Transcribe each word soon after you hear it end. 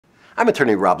I'm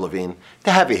attorney Rob Levine,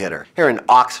 the heavy hitter, here in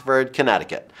Oxford,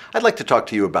 Connecticut. I'd like to talk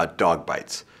to you about dog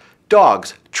bites.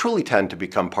 Dogs truly tend to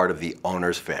become part of the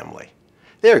owner's family.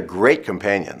 They are great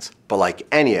companions, but like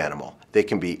any animal, they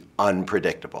can be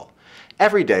unpredictable.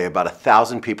 Every day, about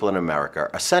 1,000 people in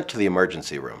America are sent to the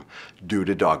emergency room due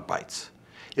to dog bites.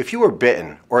 If you were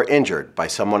bitten or injured by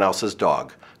someone else's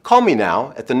dog, call me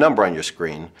now at the number on your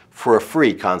screen for a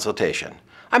free consultation.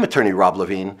 I'm attorney Rob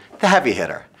Levine, the heavy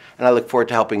hitter, and I look forward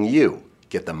to helping you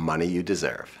get the money you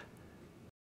deserve.